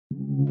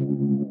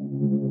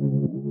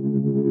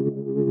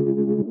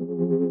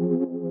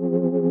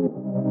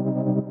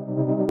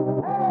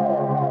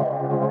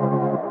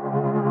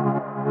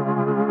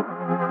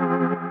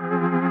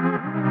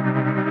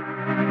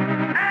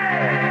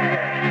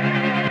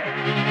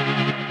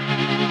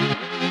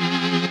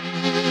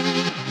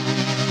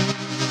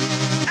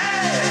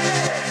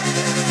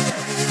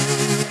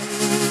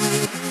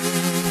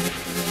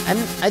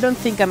I don't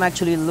think I'm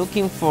actually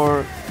looking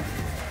for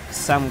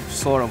some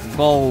sort of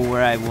goal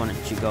where I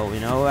wanted to go, you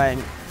know.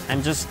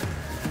 I'm just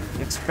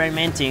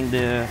experimenting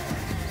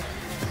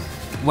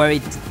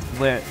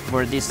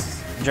where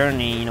this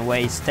journey in a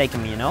way is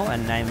taking me, you know,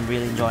 and I'm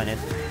really enjoying it.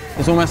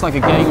 It's almost like a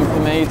game for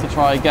me to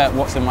try and get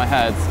what's in my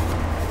head,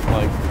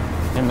 like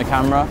in the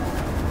camera.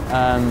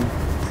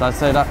 So I'd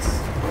say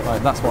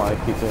that's what I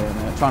keep doing,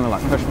 trying to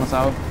like push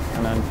myself,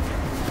 and then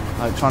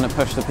like trying to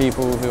push the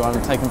people who I'm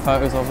taking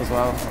photos of as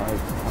well. Like,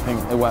 I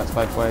think it works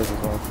both ways as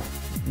well.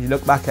 You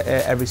look back at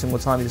it every single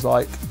time, you're just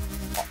like,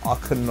 I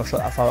couldn't have shot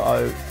that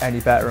photo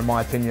any better in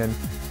my opinion.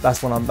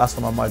 That's when I'm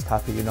most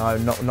happy, you know.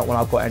 Not when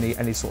I've got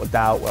any sort of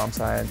doubt where I'm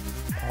saying,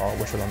 oh, I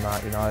wish I'd done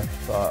that, you know.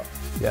 But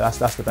yeah,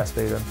 that's the best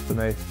feeling for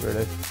me,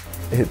 really.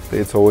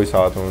 It's always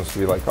hard on us to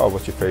be like, oh,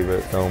 what's your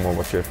favourite film or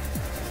what's your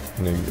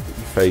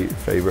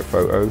favourite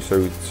photo?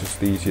 So it's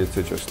just easier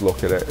to just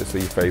look at it as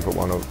your favourite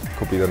one, or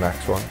could be the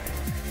next one.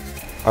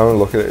 I don't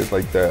look at it as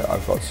like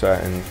I've got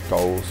certain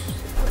goals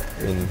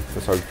in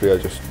photography. I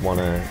just want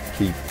to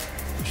keep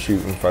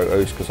shooting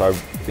photos because I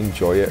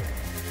enjoy it.